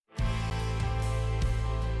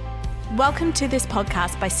Welcome to this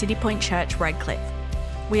podcast by City Point Church, Redcliffe.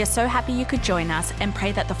 We are so happy you could join us and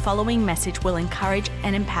pray that the following message will encourage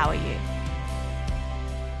and empower you.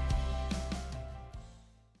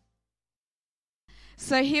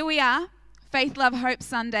 So here we are, Faith, Love, Hope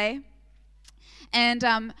Sunday. And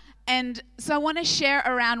so I want to share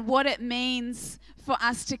around what it means for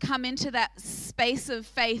us to come into that space of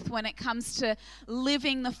faith when it comes to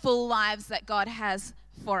living the full lives that God has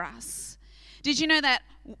for us. Did you know that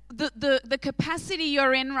the capacity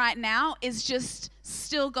you're in right now is just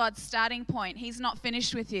still God's starting point? He's not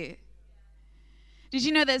finished with you. Did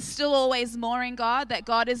you know there's still always more in God, that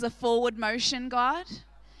God is a forward motion God?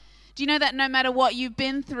 Do you know that no matter what you've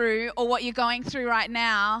been through or what you're going through right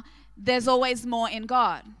now, there's always more in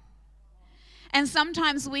God? And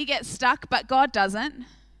sometimes we get stuck, but God doesn't.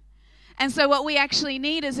 And so what we actually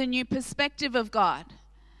need is a new perspective of God.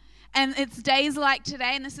 And it's days like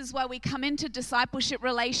today, and this is why we come into discipleship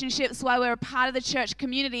relationships, why we're a part of the church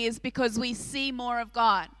community, is because we see more of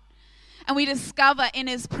God. And we discover in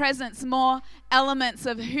His presence more elements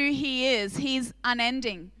of who He is. He's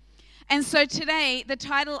unending. And so today, the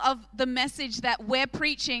title of the message that we're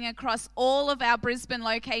preaching across all of our Brisbane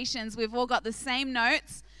locations, we've all got the same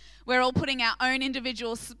notes. We're all putting our own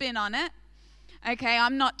individual spin on it. Okay,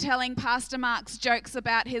 I'm not telling Pastor Mark's jokes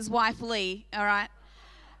about his wife Lee, all right?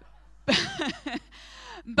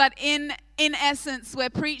 But in essence, we're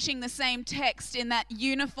preaching the same text in that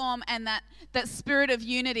uniform and that spirit of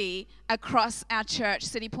unity across our church,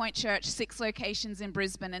 City Point Church, 6 locations in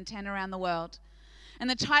Brisbane and 10 around the world. And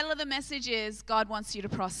the title of the message is, God wants you to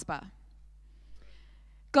prosper.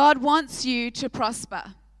 God wants you to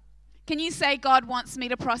prosper. Can you say, God wants me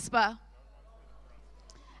to prosper?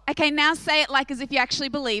 Okay, now say it like as if you actually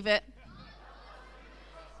believe it.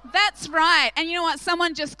 That's right. And you know what?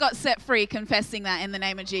 Someone just got set free confessing that in the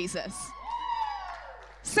name of Jesus.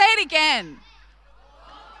 Say it again.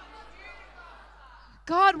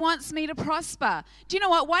 God wants me to prosper. Do you know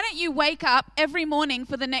what? Why don't you wake up every morning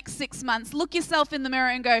for the next 6 months, look yourself in the mirror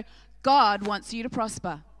and go, God wants you to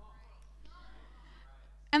prosper.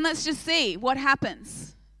 And let's just see what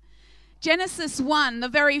happens. Genesis 1, the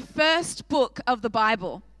very first book of the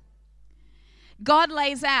Bible, God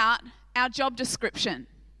lays out our job description.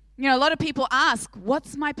 You know, a lot of people ask,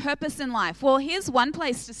 what's my purpose in life? Well, here's one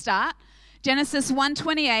place to start. Genesis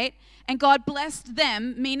 1:28, and God blessed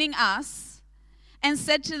them, meaning us, and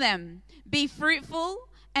said to them, be fruitful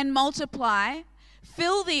and multiply,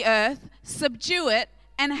 fill the earth, subdue it,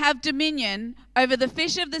 and have dominion over the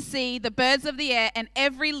fish of the sea, the birds of the air, and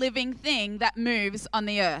every living thing that moves on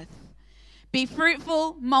the earth. Be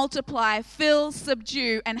fruitful, multiply, fill,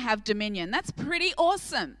 subdue, and have dominion. That's pretty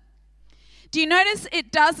awesome. Do you notice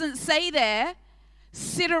it doesn't say there,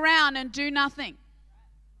 sit around and do nothing?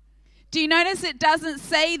 Do you notice it doesn't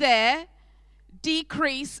say there,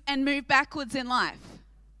 decrease and move backwards in life?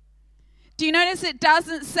 Do you notice it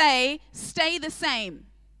doesn't say, stay the same?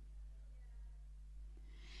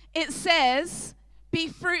 It says, be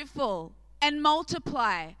fruitful and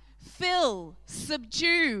multiply, fill,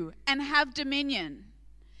 subdue, and have dominion.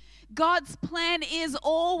 God's plan is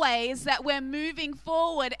always that we're moving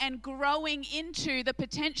forward and growing into the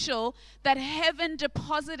potential that heaven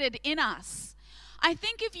deposited in us. I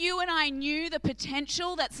think if you and I knew the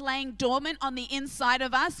potential that's laying dormant on the inside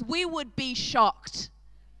of us, we would be shocked.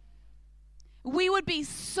 We would be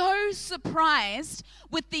so surprised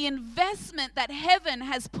with the investment that heaven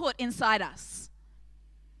has put inside us.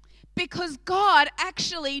 Because God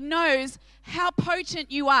actually knows how potent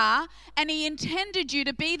you are, and He intended you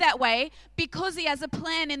to be that way because He has a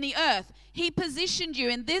plan in the earth. He positioned you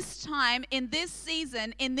in this time, in this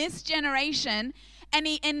season, in this generation, and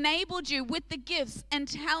He enabled you with the gifts and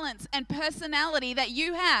talents and personality that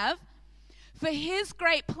you have for His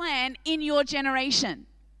great plan in your generation.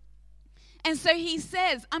 And so He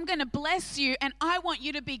says, I'm going to bless you, and I want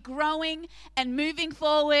you to be growing and moving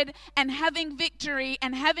forward and having victory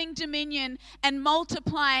and having dominion and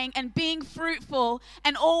multiplying and being fruitful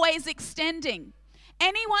and always extending.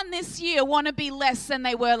 Anyone this year want to be less than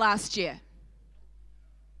they were last year?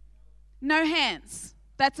 No hands.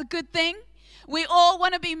 That's a good thing. We all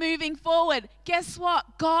want to be moving forward. Guess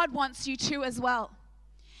what? God wants you to as well.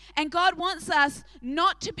 And God wants us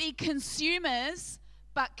not to be consumers,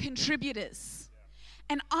 but contributors.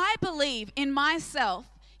 And I believe in myself,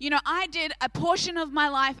 you know, I did a portion of my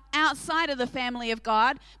life outside of the family of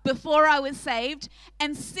God before I was saved.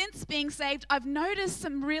 And since being saved, I've noticed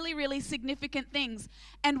some really, really significant things.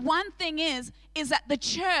 And one thing is that the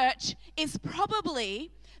church is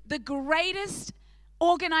probably the greatest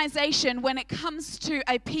organization when it comes to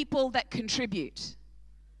a people that contribute.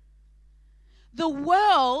 The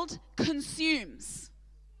world consumes,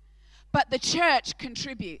 but the church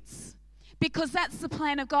contributes, because that's the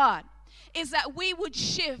plan of God, is that we would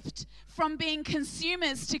shift from being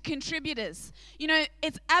consumers to contributors. You know,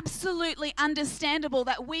 it's absolutely understandable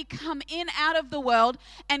that we come in out of the world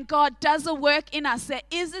and God does a work in us. There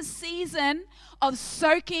is a season of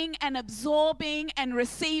soaking and absorbing and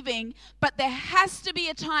receiving, but there has to be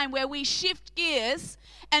a time where we shift gears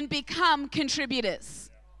and become contributors.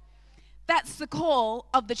 That's the call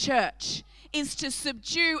of the church, is to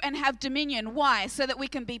subdue and have dominion. Why? So that we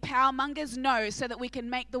can be power mongers? No, so that we can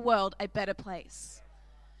make the world a better place.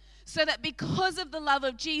 So that because of the love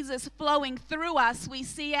of Jesus flowing through us, we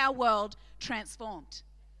see our world transformed.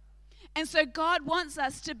 And so God wants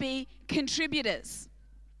us to be contributors.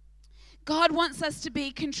 God wants us to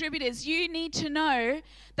be contributors. You need to know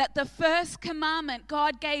that the first commandment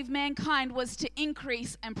God gave mankind was to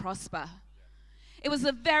increase and prosper. It was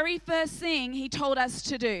the very first thing he told us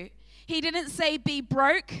to do. He didn't say be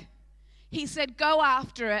broke. He said go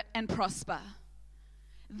after it and prosper.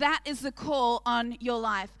 That is the call on your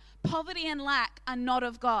life. Poverty and lack are not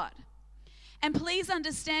of God. And please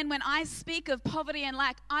understand, when I speak of poverty and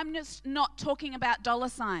lack, I'm just not talking about dollar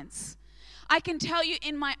signs. I can tell you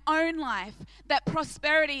in my own life that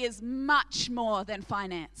prosperity is much more than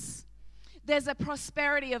finance. There's a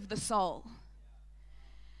prosperity of the soul.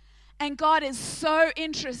 And God is so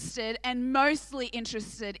interested and mostly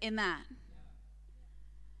interested in that.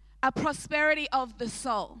 A prosperity of the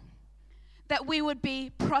soul. That we would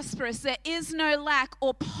be prosperous. There is no lack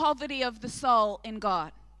or poverty of the soul in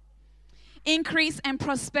God. Increase and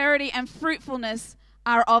prosperity and fruitfulness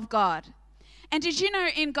are of God. And did you know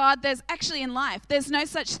in God, there's actually in life, there's no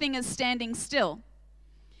such thing as standing still.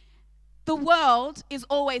 The world is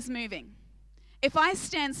always moving. If I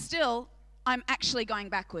stand still, I'm actually going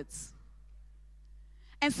backwards.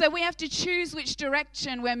 And so we have to choose which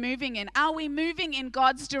direction we're moving in. Are we moving in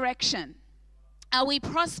God's direction? Are we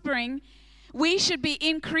prospering? We should be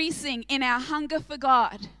increasing in our hunger for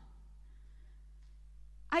God.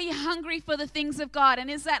 Are you hungry for the things of God?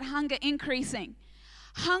 And is that hunger increasing?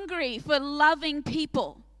 Hungry for loving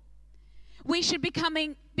people. We should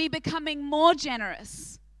be becoming more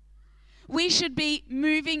generous. We should be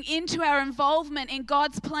moving into our involvement in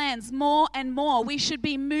God's plans more and more. We should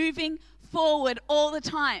be moving forward all the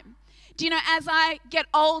time. Do you know, as I get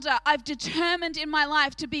older, I've determined in my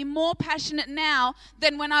life to be more passionate now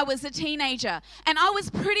than when I was a teenager. And I was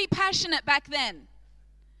pretty passionate back then.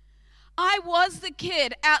 I was the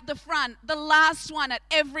kid out the front, the last one at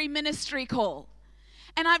every ministry call.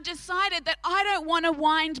 And I've decided that I don't want to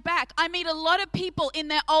wind back. I meet a lot of people in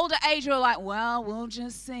their older age who are like, well, we'll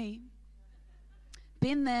just see.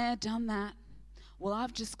 Been there, done that. Well,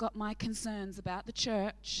 I've just got my concerns about the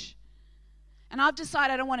church. And I've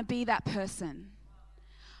decided I don't want to be that person.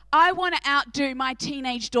 I want to outdo my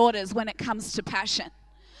teenage daughters when it comes to passion.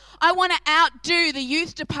 I want to outdo the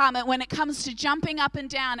youth department when it comes to jumping up and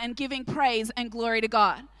down and giving praise and glory to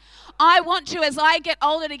God. I want to, as I get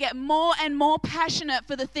older, to get more and more passionate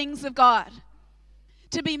for the things of God,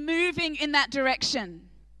 to be moving in that direction.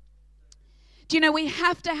 Do you know, we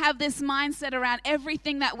have to have this mindset around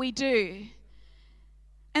everything that we do.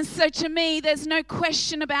 And so to me, there's no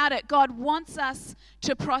question about it. God wants us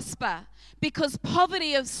to prosper, because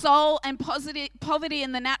poverty of soul and poverty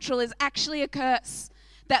in the natural is actually a curse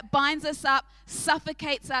that binds us up,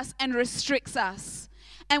 suffocates us, and restricts us.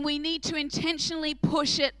 And we need to intentionally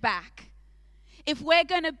push it back. If we're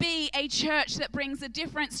going to be a church that brings a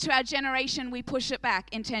difference to our generation, we push it back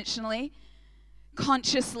intentionally,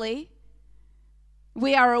 consciously.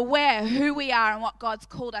 We are aware who we are and what God's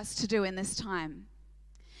called us to do in this time.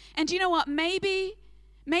 And do you know what? Maybe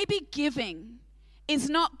giving is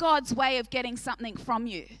not God's way of getting something from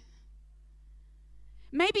you.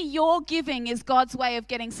 Maybe your giving is God's way of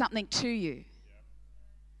getting something to you.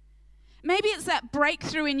 Maybe it's that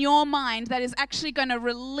breakthrough in your mind that is actually going to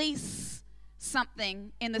release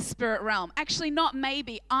something in the spirit realm. Actually, not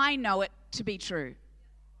maybe. I know it to be true.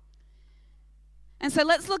 And so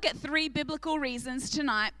let's look at 3 biblical reasons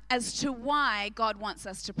tonight as to why God wants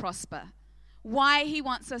us to prosper. Why he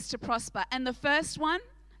wants us to prosper. And the first one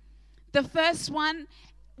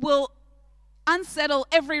will unsettle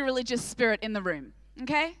every religious spirit in the room.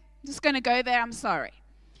 Okay? I'm just going to go there. I'm sorry.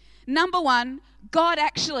 Number 1, God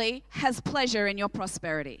actually has pleasure in your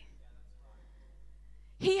prosperity.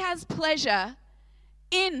 He has pleasure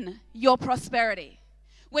in your prosperity.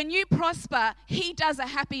 When you prosper, he does a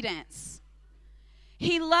happy dance.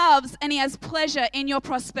 He loves and he has pleasure in your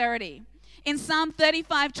prosperity. In Psalm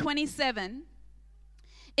 35:27,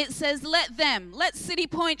 it says, let City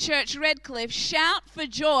Point Church Redcliffe shout for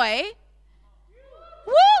joy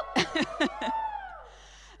Woo!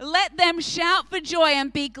 Let them shout for joy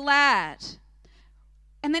and be glad.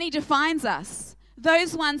 And then he defines us.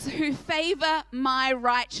 Those ones who favor my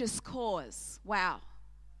righteous cause. Wow.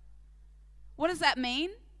 What does that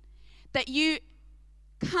mean? That you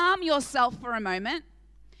calm yourself for a moment.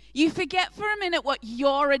 You forget for a minute what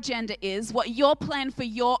your agenda is, what your plan for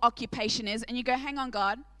your occupation is, and you go, hang on,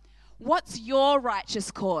 God, what's your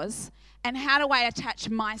righteous cause, and how do I attach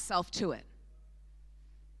myself to it?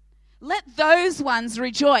 Let those ones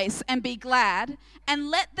rejoice and be glad, and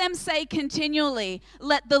let them say continually,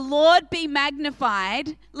 let the Lord be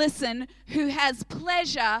magnified, listen, who has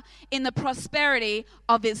pleasure in the prosperity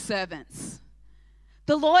of his servants.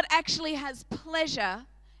 The Lord actually has pleasure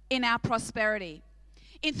in our prosperity.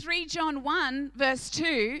 In 3 John 1, verse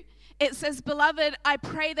 2, it says, Beloved, I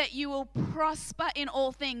pray that you will prosper in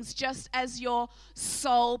all things just as your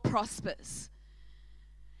soul prospers.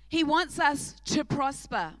 He wants us to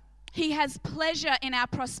prosper. He has pleasure in our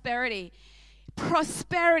prosperity.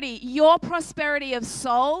 Prosperity, your prosperity of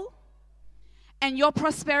soul and your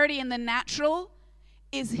prosperity in the natural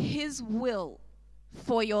is his will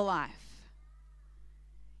for your life.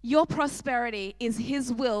 Your prosperity is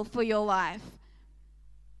his will for your life.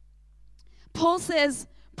 Paul says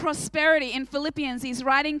prosperity in Philippians. He's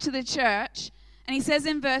writing to the church, and he says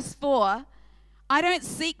in verse 4, I don't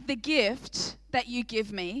seek the gift that you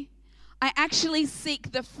give me. I actually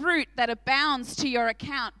seek the fruit that abounds to your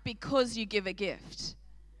account because you give a gift.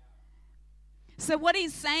 So what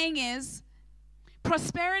he's saying is,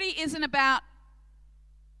 prosperity isn't about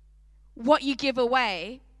what you give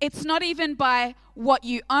away. It's not even by what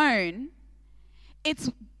you own.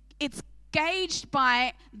 It's gauged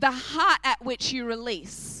by the heart at which you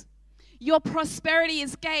release. Your prosperity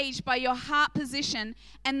is gauged by your heart position,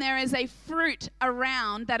 and there is a fruit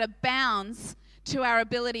around that abounds to our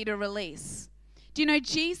ability to release. Do you know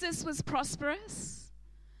Jesus was prosperous?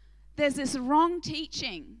 There's this wrong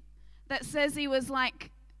teaching that says he was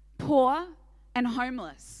like poor and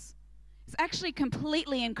homeless. It's actually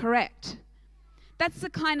completely incorrect. That's the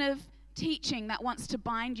kind of teaching that wants to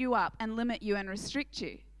bind you up and limit you and restrict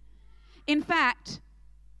you. In fact,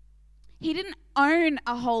 he didn't own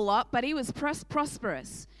a whole lot, but he was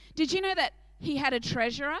prosperous. Did you know that he had a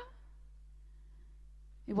treasurer?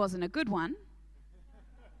 It wasn't a good one.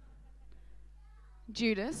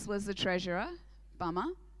 Judas was the treasurer. Bummer.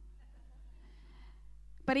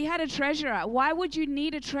 But he had a treasurer. Why would you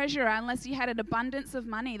need a treasurer unless you had an abundance of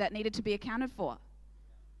money that needed to be accounted for?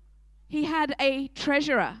 He had a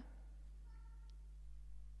treasurer.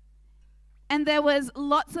 And there was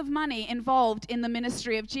lots of money involved in the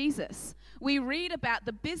ministry of Jesus. We read about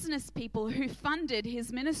the business people who funded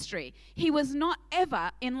his ministry. He was not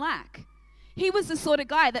ever in lack. He was the sort of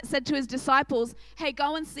guy that said to his disciples, hey,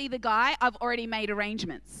 go and see the guy. I've already made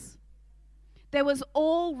arrangements. There was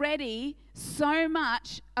already so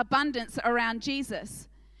much abundance around Jesus.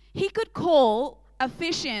 He could call a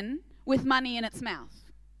fish in with money in its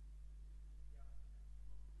mouth.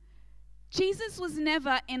 Jesus was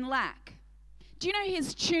never in lack. Do you know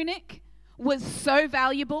his tunic was so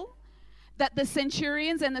valuable that the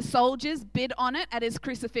centurions and the soldiers bid on it at his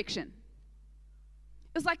crucifixion?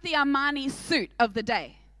 It was like the Armani suit of the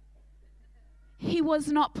day. He was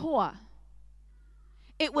not poor.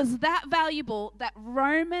 It was that valuable that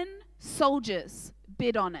Roman soldiers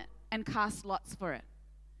bid on it and cast lots for it.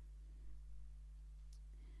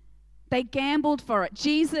 They gambled for it.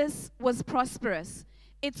 Jesus was prosperous.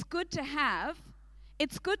 It's good to have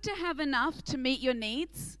enough to meet your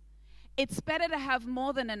needs. It's better to have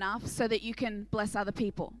more than enough so that you can bless other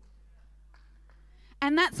people.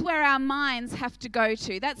 And that's where our minds have to go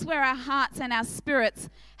to. That's where our hearts and our spirits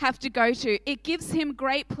have to go to. It gives him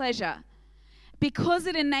great pleasure because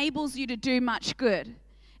it enables you to do much good.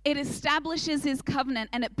 It establishes his covenant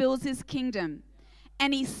and it builds his kingdom.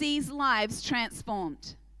 And he sees lives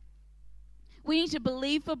transformed. We need to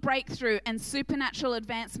believe for breakthrough and supernatural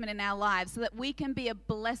advancement in our lives so that we can be a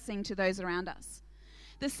blessing to those around us.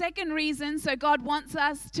 The second reason, so God wants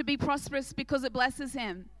us to be prosperous because it blesses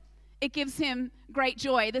him. It gives him great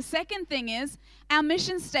joy. The second thing is our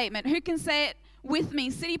mission statement. Who can say it with me?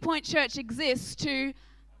 City Point Church exists to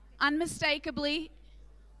unmistakably,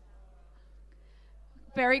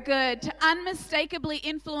 very good, to unmistakably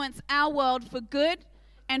influence our world for good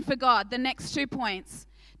and for God. The next 2 points.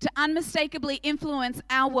 To unmistakably influence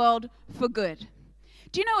our world for good.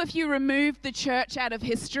 Do you know if you removed the church out of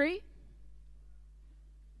history,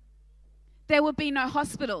 there would be no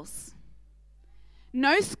hospitals,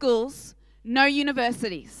 no schools, no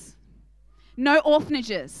universities, no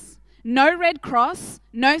orphanages, no Red Cross,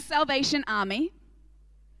 no Salvation Army.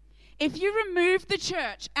 If you remove the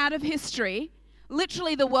church out of history,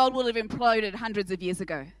 literally the world will have imploded hundreds of years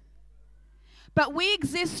ago. But we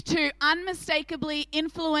exist to unmistakably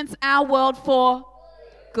influence our world for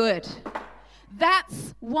good.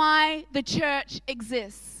 That's why the church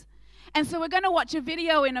exists. And so we're going to watch a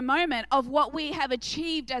video in a moment of what we have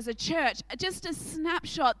achieved as a church. Just a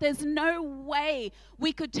snapshot. There's no way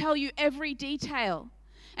we could tell you every detail.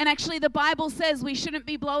 And actually the Bible says we shouldn't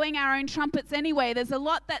be blowing our own trumpets anyway. There's a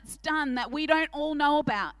lot that's done that we don't all know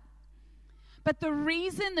about. But the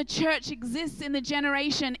reason the church exists in the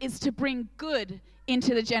generation is to bring good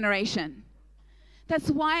into the generation. That's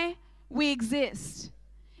why we exist.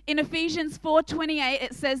 In Ephesians 4:28,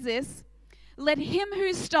 it says this, "Let him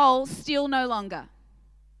who stole steal no longer."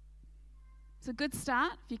 It's a good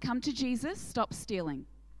start. If you come to Jesus, stop stealing.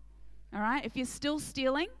 All right? If you're still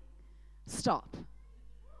stealing, stop.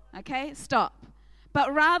 Okay? Stop.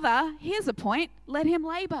 But rather, here's a point, let him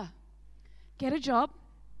labor. Get a job.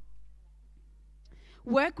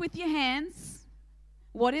 Work with your hands.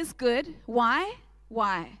 What is good? Why?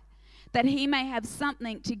 Why? That he may have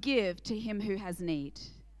something to give to him who has need.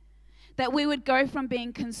 That we would go from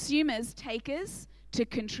being consumers, takers, to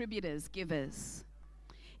contributors, givers.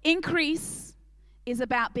 Increase is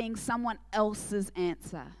about being someone else's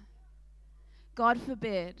answer. God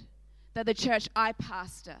forbid that the church I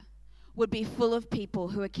pastor would be full of people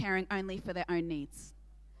who are caring only for their own needs.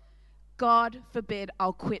 God forbid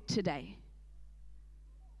I'll quit today.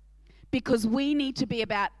 Because we need to be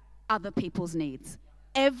about other people's needs.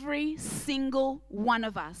 Every single one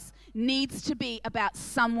of us needs to be about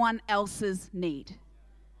someone else's need.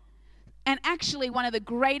 And actually, one of the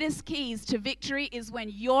greatest keys to victory is when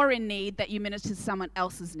you're in need that you minister to someone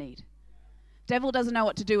else's need. Devil doesn't know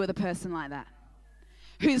what to do with a person like that,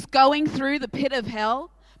 who's going through the pit of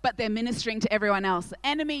hell, but they're ministering to everyone else. The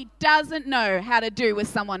enemy doesn't know how to do with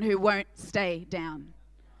someone who won't stay down.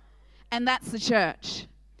 And that's the church.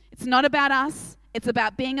 It's not about us. It's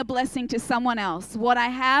about being a blessing to someone else. What I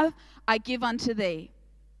have, I give unto thee.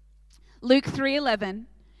 Luke 3:11,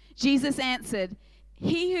 Jesus answered,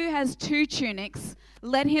 "He who has 2 tunics,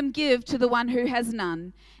 let him give to the one who has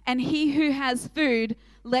none. And he who has food,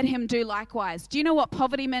 let him do likewise." Do you know what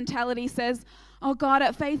poverty mentality says? Oh God,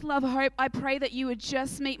 at Faith, Love, Hope, I pray that you would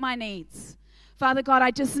just meet my needs. Father God, I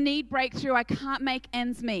just need breakthrough. I can't make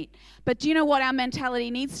ends meet. But do you know what our mentality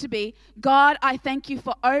needs to be? God, I thank you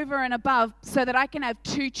for over and above so that I can have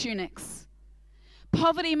 2 tunics.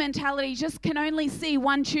 Poverty mentality just can only see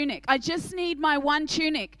 1 tunic. I just need my 1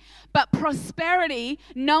 tunic. But prosperity,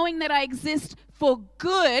 knowing that I exist for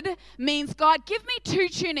good, means, God, give me 2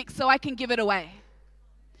 tunics so I can give it away.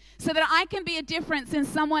 So that I can be a difference in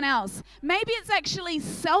someone else. Maybe it's actually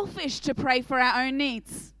selfish to pray for our own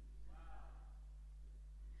needs.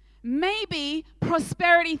 Maybe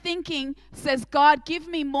prosperity thinking says, God, give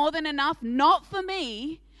me more than enough, not for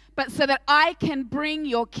me, but so that I can bring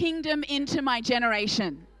your kingdom into my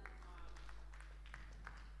generation.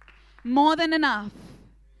 More than enough.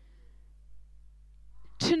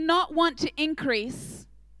 To not want to increase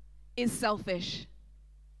is selfish.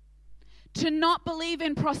 To not believe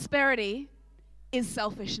in prosperity is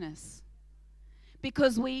selfishness.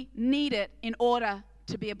 Because we need it in order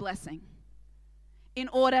to be a blessing. In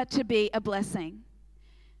order to be a blessing.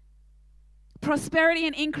 Prosperity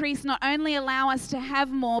and increase not only allow us to have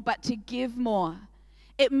more, but to give more.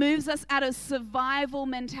 It moves us out of survival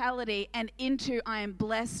mentality and into I am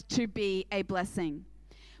blessed to be a blessing.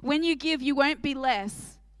 When you give, you won't be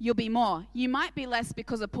less, you'll be more. You might be less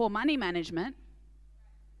because of poor money management,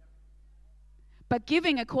 but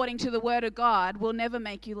giving according to the word of God will never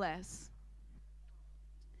make you less.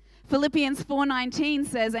 Philippians 4:19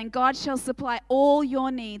 says, "And God shall supply all your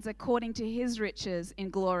needs according to his riches in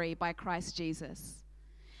glory by Christ Jesus."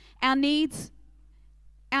 Our needs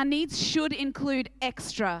should include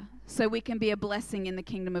extra so we can be a blessing in the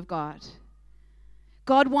kingdom of God.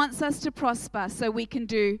 God wants us to prosper so we can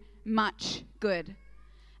do much good.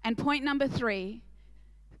 And point number 3,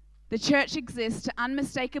 the church exists to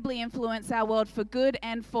unmistakably influence our world for good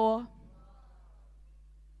and for...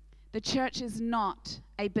 The church is not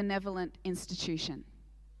a benevolent institution.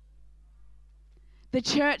 The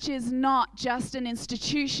church is not just an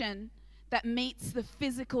institution that meets the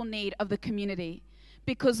physical need of the community,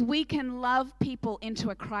 because we can love people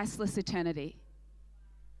into a Christless eternity.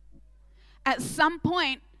 At some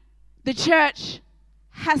point, the church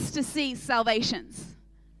has to see salvations.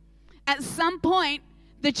 At some point,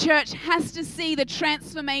 the church has to see the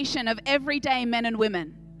transformation of everyday men and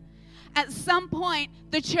women. at some point,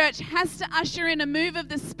 the church has to usher in a move of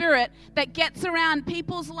the Spirit that gets around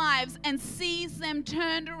people's lives and sees them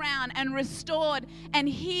turned around and restored and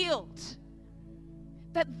healed.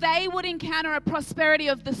 That they would encounter a prosperity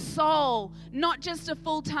of the soul, not just a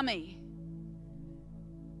full tummy.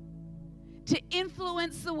 To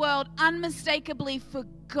influence the world unmistakably for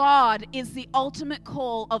God is the ultimate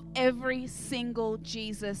call of every single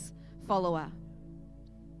Jesus follower.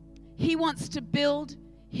 He wants to build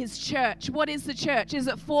his church. What is the church? Is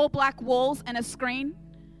it 4 black walls and a screen?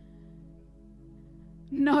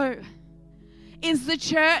 No. Is the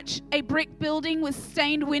church a brick building with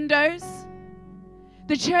stained windows?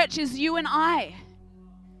 The church is you and I.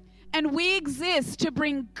 And we exist to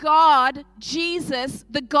bring God, Jesus,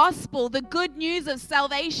 the gospel, the good news of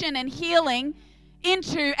salvation and healing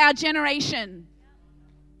into our generation.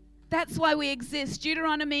 That's why we exist.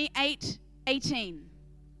 Deuteronomy 8:18.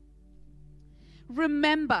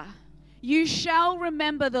 Remember, you shall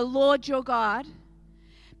remember the Lord your God,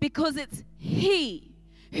 because it's He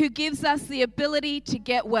who gives us the ability to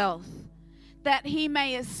get wealth, that He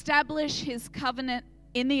may establish His covenant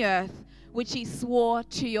in the earth, which He swore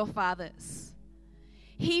to your fathers.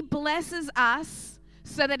 He blesses us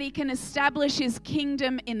so that He can establish His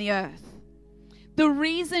kingdom in the earth. The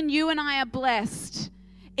reason you and I are blessed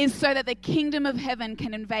is so that the kingdom of heaven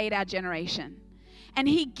can invade our generation. And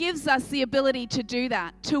He gives us the ability to do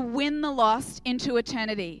that, to win the lost into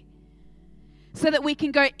eternity, so that we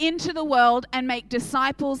can go into the world and make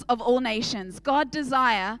disciples of all nations. God's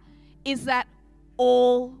desire is that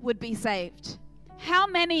all would be saved. How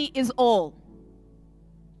many is all?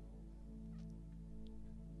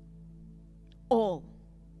 All.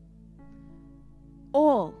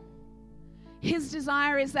 All. His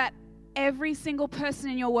desire is that every single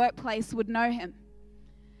person in your workplace would know Him.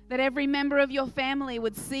 That every member of your family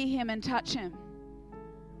would see Him and touch Him.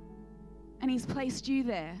 And He's placed you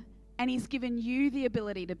there. And He's given you the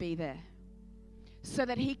ability to be there. So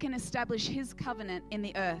that He can establish His covenant in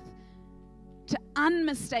the earth. To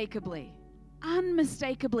unmistakably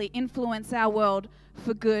influence our world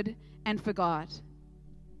for good and for God.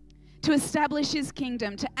 To establish His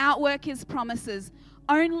kingdom, to outwork His promises.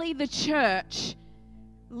 Only the church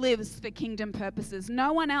lives for kingdom purposes.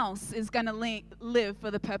 No one else is going to live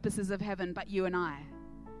for the purposes of heaven but you and I.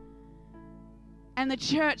 And the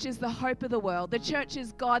church is the hope of the world. The church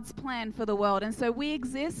is God's plan for the world. And so we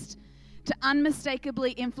exist to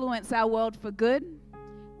unmistakably influence our world for good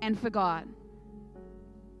and for God.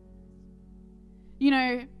 You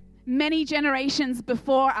know, many generations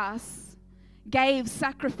before us gave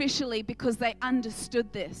sacrificially because they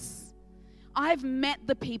understood this. I've met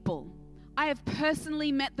the people. I have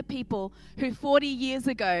personally met the people who 40 years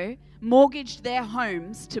ago mortgaged their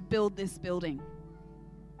homes to build this building.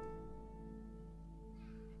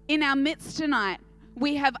 In our midst tonight,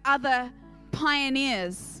 we have other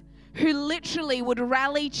pioneers who literally would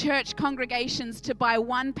rally church congregations to buy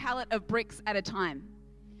 1 pallet of bricks at a time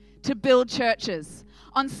to build churches.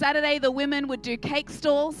 On Saturday, the women would do cake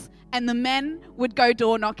stalls and the men would go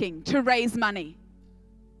door knocking to raise money.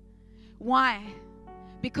 Why?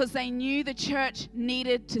 Because they knew the church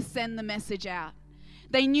needed to send the message out.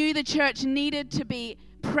 They knew the church needed to be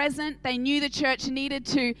present. They knew the church needed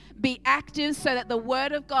to be active so that the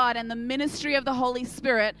Word of God and the ministry of the Holy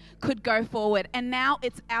Spirit could go forward. And now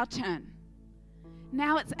it's our turn.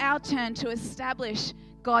 Now it's our turn to establish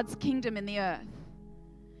God's kingdom in the earth.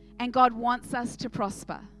 And God wants us to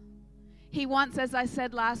prosper. He wants, as I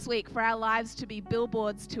said last week, for our lives to be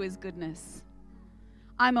billboards to His goodness.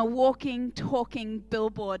 I'm a walking, talking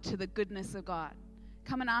billboard to the goodness of God.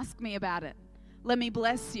 Come and ask me about it. Let me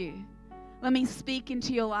bless you. Let me speak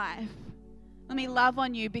into your life. Let me love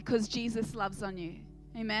on you because Jesus loves on you.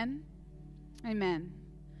 Amen? Amen.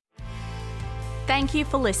 Thank you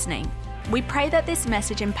for listening. We pray that this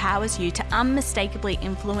message empowers you to unmistakably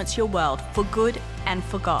influence your world for good and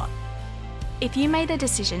for God. If you made a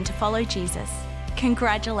decision to follow Jesus,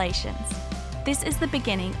 congratulations. This is the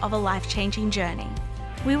beginning of a life-changing journey.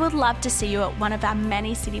 We would love to see you at one of our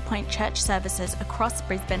many City Point Church services across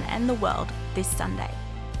Brisbane and the world this Sunday.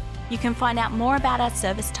 You can find out more about our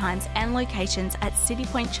service times and locations at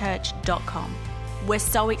citypointchurch.com. We're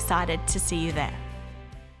so excited to see you there.